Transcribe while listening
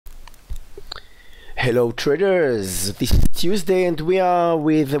Hello traders, this is Tuesday and we are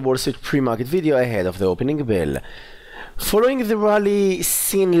with the Wall Street pre-market video ahead of the opening bell. Following the rally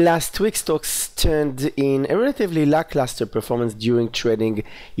seen last week, stocks turned in a relatively lackluster performance during trading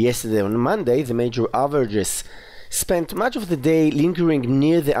yesterday. On Monday, the major averages spent much of the day lingering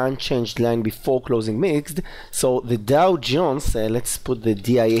near the unchanged line before closing mixed. So the Dow Jones, let's put the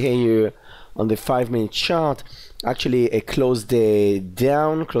DIA here on the 5-minute chart, actually closed the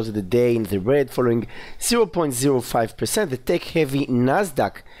day in the red, following 0.05%. The tech-heavy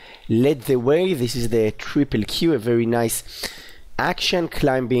Nasdaq led the way. This is the triple Q, a very nice action,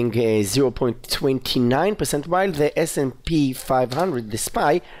 climbing 0.29%, while the S&P 500, the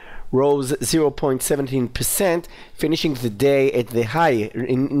SPY, rose 0.17%, finishing the day at the high,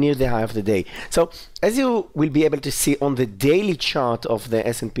 near the high of the day. So, as you will be able to see on the daily chart of the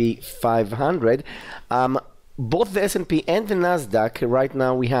S&P 500, both the S&P and the Nasdaq, right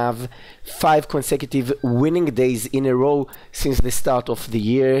now we have 5 consecutive winning days in a row since the start of the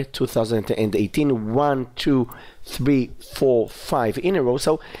year 2018. 1, 2, 3, 4, 5 in a row.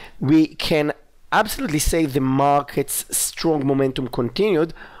 So we can absolutely say the market's strong momentum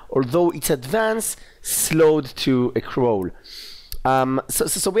continued, although its advance slowed to a crawl.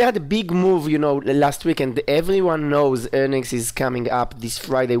 So we had a big move, last week, and everyone knows earnings is coming up this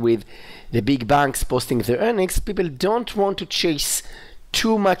Friday with the big banks posting their earnings. People don't want to chase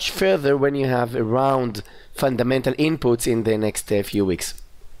too much further when you have around fundamental inputs in the next few weeks.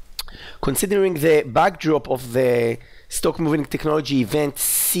 Considering the backdrop of the stock moving technology event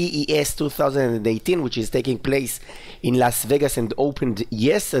CES 2018, which is taking place in Las Vegas and opened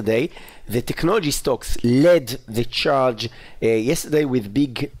yesterday, the technology stocks led the charge yesterday with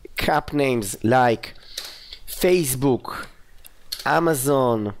big cap names like Facebook,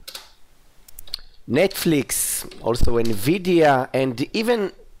 Amazon, Netflix, also Nvidia, and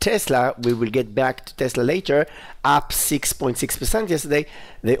even Tesla. We will get back to Tesla later, up 6.6% yesterday.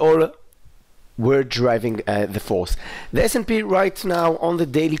 They all were driving the force. The S&P right now on the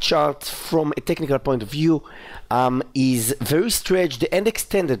daily chart from a technical point of view is very stretched and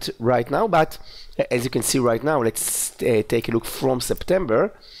extended right now, but as you can see right now, let's take a look from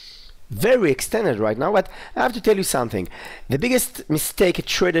September. Very extended right now, but I have to tell you something. The biggest mistake a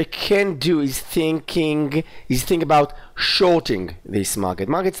trader can do is think about shorting this market.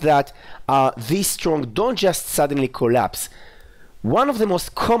 Markets that are this strong don't just suddenly collapse. One of the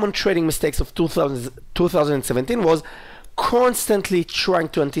most common trading mistakes of 2017 was constantly trying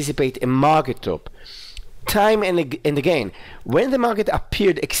to anticipate a market top. Time and again, when the market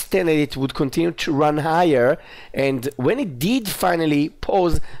appeared extended, it would continue to run higher, and when it did finally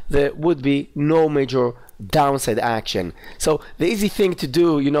pause, there would be no major downside action. So the easy thing to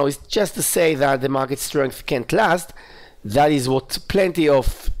do, is just to say that the market strength can't last. That is what plenty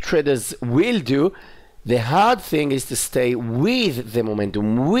of traders will do. The hard thing is to stay with the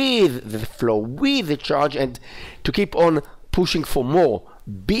momentum, with the flow, with the charge, and to keep on pushing for more.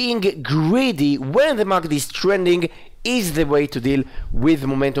 Being greedy when the market is trending is the way to deal with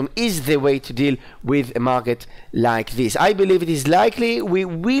momentum, is the way to deal with a market like this. I believe it is likely we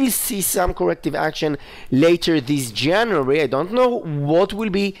will see some corrective action later this January. I don't know what will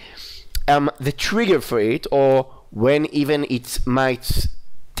be the trigger for it, or when even it might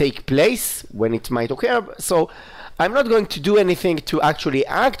take place, when it might occur. So I'm not going to do anything to actually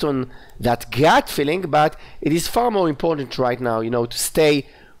act on that gut feeling, but it is far more important right now, to stay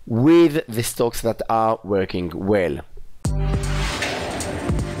with the stocks that are working well.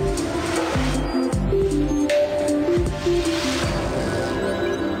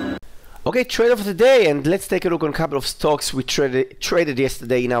 Okay, trade of the day, and let's take a look on a couple of stocks we traded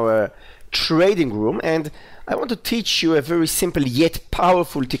yesterday in our trading room. And I want to teach you a very simple yet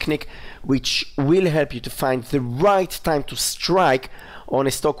powerful technique which will help you to find the right time to strike on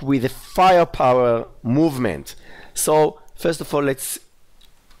a stock with a firepower movement. So first of all, let's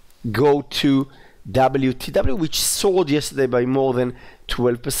go to WTW, which sold yesterday by more than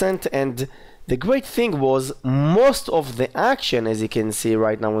 12%, and the great thing was most of the action, as you can see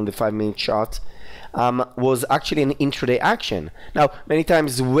right now on the 5-minute chart, was actually an intraday action. Now, many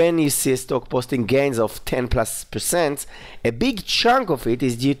times when you see a stock posting gains of 10+%, a big chunk of it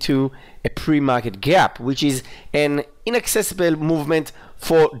is due to a pre-market gap, which is an inaccessible movement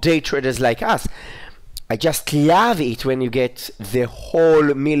for day traders like us. I just love it when you get the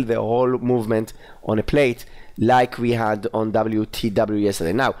whole meal, the whole movement on a plate, like we had on WTW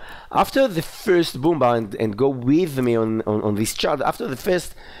yesterday. Now, after the first boom bar, and go with me on this chart, after the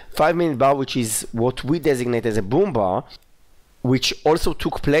first 5-minute bar, which is what we designate as a boom bar, which also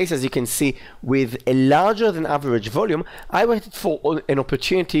took place, as you can see, with a larger than average volume, I waited for an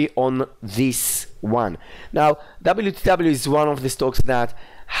opportunity on this one. Now, WTW is one of the stocks that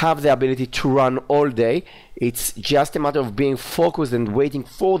have the ability to run all day. It's just a matter of being focused and waiting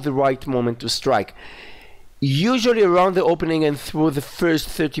for the right moment to strike. Usually around the opening and through the first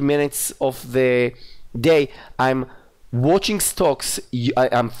 30 minutes of the day, I'm watching stocks,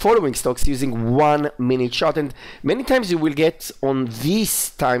 I'm following stocks using 1 minute chart, and many times you will get on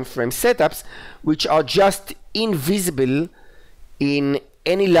these time frame setups which are just invisible in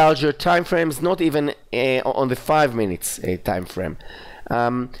any larger time frames, not even on the 5 minutes time frame.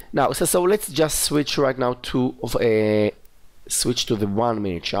 Now, so let's just switch right now to switch to the 1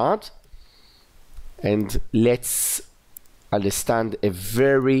 minute chart, and let's understand a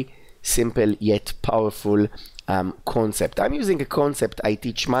very simple yet powerful concept. I'm using a concept I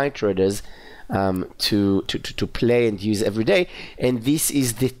teach my traders to play and use every day, and this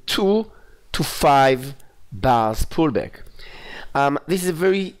is the 2 to 5 bars pullback. This is a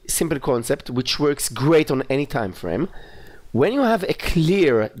very simple concept which works great on any time frame. When you have a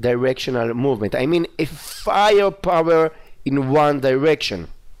clear directional movement, I mean a firepower in one direction,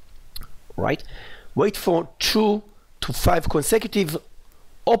 right? Wait for 2 to 5 consecutive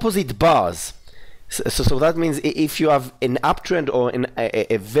opposite bars. So that means if you have an uptrend or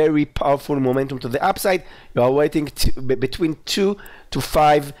a very powerful momentum to the upside, you are waiting between 2 to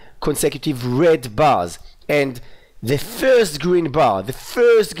 5 consecutive red bars. And the first green bar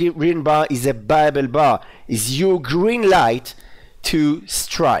is a Bible bar, is your green light to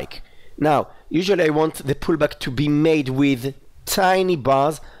strike. Now, usually I want the pullback to be made with tiny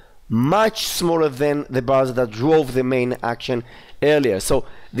bars, much smaller than the bars that drove the main action earlier. So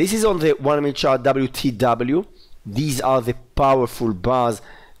this is on the 1 minute chart WTW. These are the powerful bars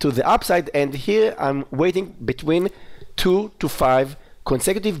to the upside, and here I'm waiting between 2 to 5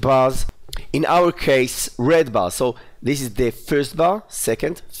 consecutive bars, in our case red bar. So this is the first bar,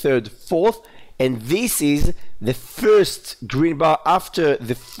 second, third, fourth, and this is the first green bar after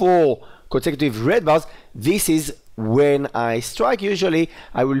the 4 consecutive red bars. This is when I strike. Usually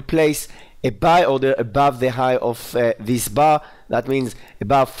I will place a buy order above the high of this bar. That means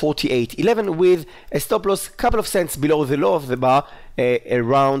above 48.11 with a stop loss couple of cents below the low of the bar,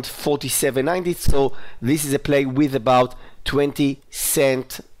 around 47.90. So this is a play with about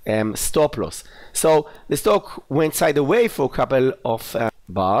 20-cent stop loss. So the stock went sideways for a couple of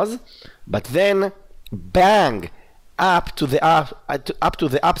bars, but then bang, up to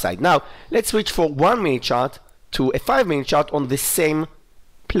the upside. Now let's switch for 1 minute chart to a 5 minute chart on the same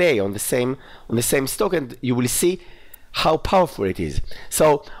play, on the same stock, and you will see how powerful it is.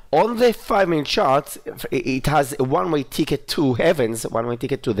 So on the 5 minute chart, it has a one-way ticket to heavens, one-way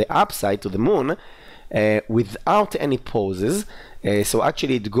ticket to the upside, to the moon, without any pauses. So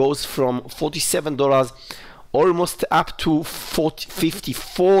actually it goes from $47 almost up to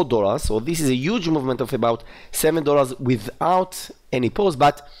 $54. So this is a huge movement of about $7 without any pause.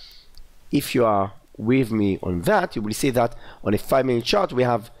 But if you are with me on that, you will see that on a 5 minute chart we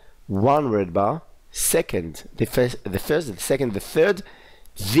have one red bar, second, the first, the second, the third.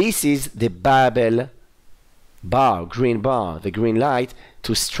 This is the Babel bar, green bar, the green light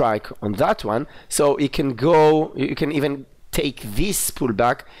to strike on that one. So you can go, you can even take this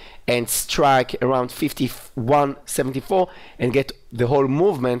pullback and strike around 51.74 and get the whole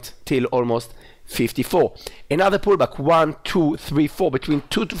movement till almost 54. Another pullback, 1, 2, 3, 4, between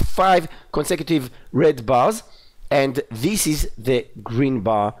 2 to 5 consecutive red bars, and this is the green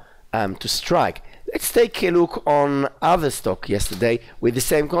bar to strike. Let's take a look on other stock yesterday with the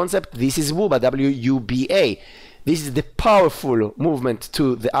same concept. This is WUBA, W-U-B-A. This is the powerful movement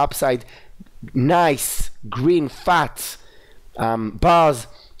to the upside. Nice green fat bars,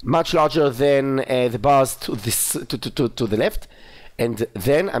 much larger than the bars to the left. And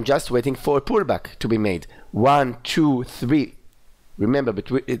then I'm just waiting for a pullback to be made. 1, 2, 3. Remember,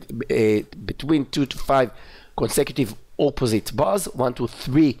 between 2 to 5 consecutive opposite bars. 1, 2,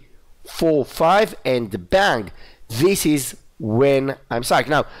 3, 4, 5, and bang. This is when I'm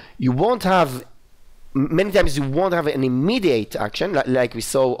striking. Now, you won't have, many times you won't have an immediate action like we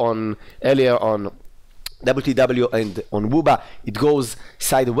saw on earlier on WTW and on WUBA. It goes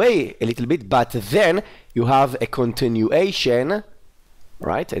sideways a little bit, but then you have a continuation,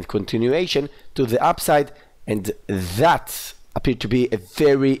 right, and continuation to the upside, and that appeared to be a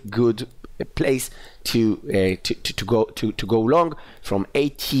very good place to go long from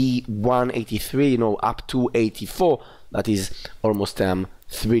 81, 83, you know, up to 84. That is almost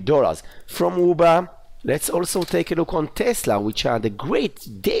 $3 from WUBA. Let's also take a look on Tesla, which had a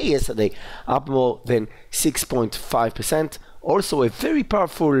great day yesterday, up more than 6.5% Also a very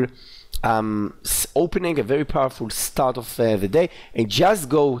powerful opening, a very powerful start of the day, and just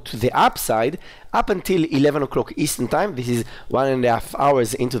go to the upside up until 11 o'clock Eastern time. This is 1.5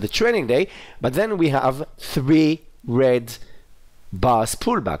 hours into the trading day, but then we have 3 red bars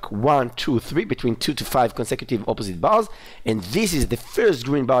pullback, 1, 2, 3, between 2 to 5 consecutive opposite bars, and this is the first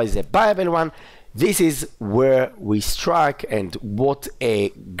green bar, is a buyable one. This is where we strike, and what a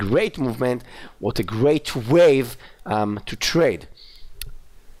great movement, what a great wave to trade.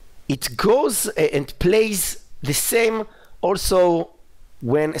 It goes and plays the same also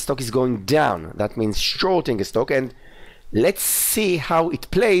when a stock is going down. That means shorting a stock, and let's see how it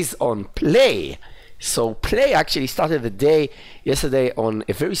plays on play. So play actually started the day yesterday on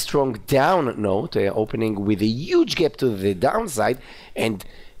a very strong down note, opening with a huge gap to the downside and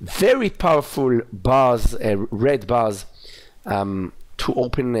very powerful bars, red bars, to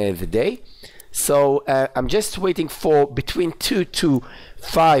open the day. So I'm just waiting for between 2 to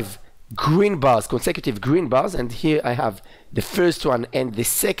 5 green bars, consecutive green bars, and here I have the first one and the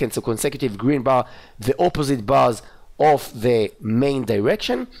second, so consecutive green bar, the opposite bars of the main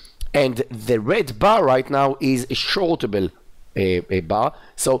direction, and the red bar right now is a shortable a bar,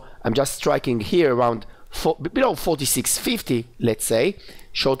 so I'm just striking here around below 46.50, let's say,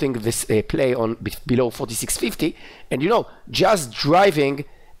 shorting this play on below 46.50, and you know, just driving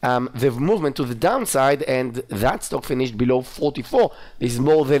the movement to the downside, and that stock finished below 44. This is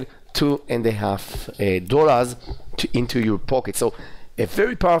more than $2.5 into your pocket. So a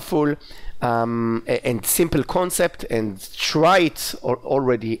very powerful and simple concept, and try it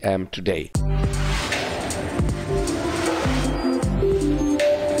already today.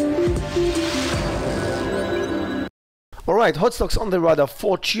 All right, hot stocks on the radar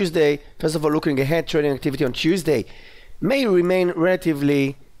for Tuesday. First of all, looking ahead, trading activity on Tuesday may remain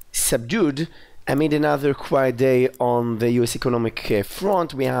relatively subdued amid another quiet day on the US economic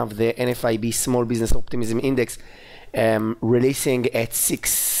front. We have the NFIB Small Business Optimism Index releasing at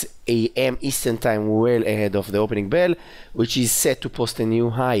 6 a.m. Eastern time, well ahead of the opening bell, which is set to post a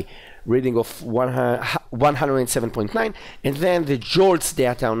new high reading of 107.9, and then the JOLTS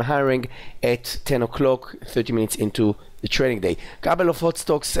data on hiring at 10 o'clock, 30 minutes into the trading day. Couple of hot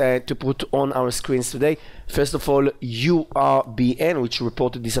stocks to put on our screens today. First of all, URBN, which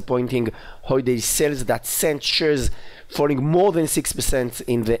reported disappointing holiday sales that sent shares falling more than 6%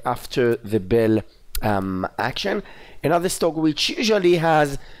 in the after the bell action. Another stock which usually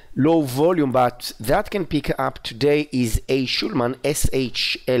has low volume but that can pick up today is A. Schulman,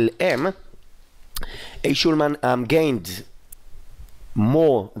 SHLM. A. Schulman gained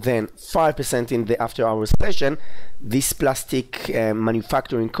more than 5% in the after hours session. This plastic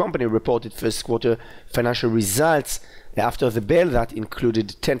manufacturing company reported first quarter financial results after the bell that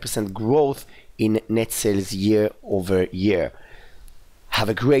included 10% growth in net sales year over year. Have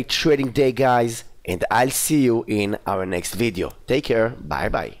a great trading day, guys, and I'll see you in our next video. Take care. Bye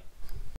bye.